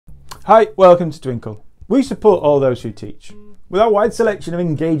Hi, welcome to Twinkl. We support all those who teach. With our wide selection of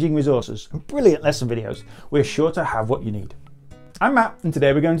engaging resources and brilliant lesson videos, we're sure to have what you need. I'm Matt, and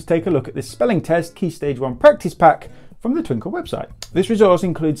today we're going to take a look at this spelling test Key Stage 1 practice pack from the Twinkl website. This resource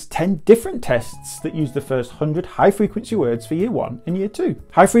includes 10 different tests that use the first 100 high-frequency words for Year 1 and Year 2.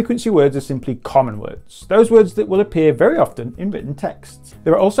 High-frequency words are simply common words, those words that will appear very often in written texts.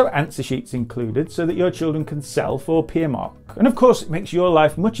 There are also answer sheets included so that your children can self or peer mark, and of course it makes your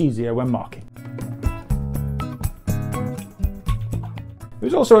life much easier when marking.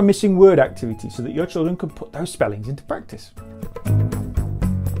 There's also a missing word activity so that your children can put those spellings into practice.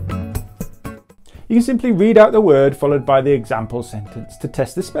 You can simply read out the word followed by the example sentence to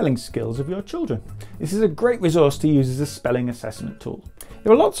test the spelling skills of your children. This is a great resource to use as a spelling assessment tool.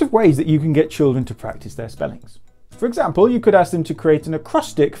 There are lots of ways that you can get children to practice their spellings. For example, you could ask them to create an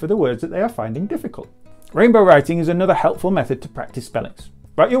acrostic for the words that they are finding difficult. Rainbow writing is another helpful method to practice spellings.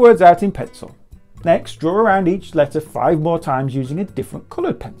 Write your words out in pencil. Next, draw around each letter 5 more times using a different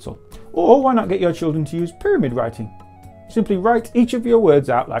coloured pencil. Or why not get your children to use pyramid writing? Simply write each of your words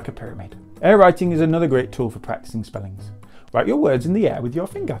out like a pyramid. Air writing is another great tool for practicing spellings. Write your words in the air with your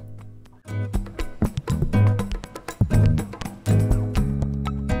finger.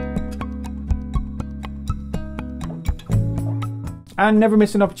 And never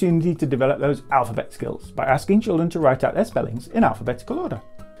miss an opportunity to develop those alphabet skills by asking children to write out their spellings in alphabetical order.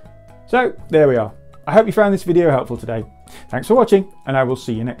 So there we are. I hope you found this video helpful today. Thanks for watching, and I will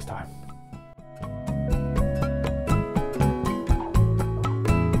see you next time.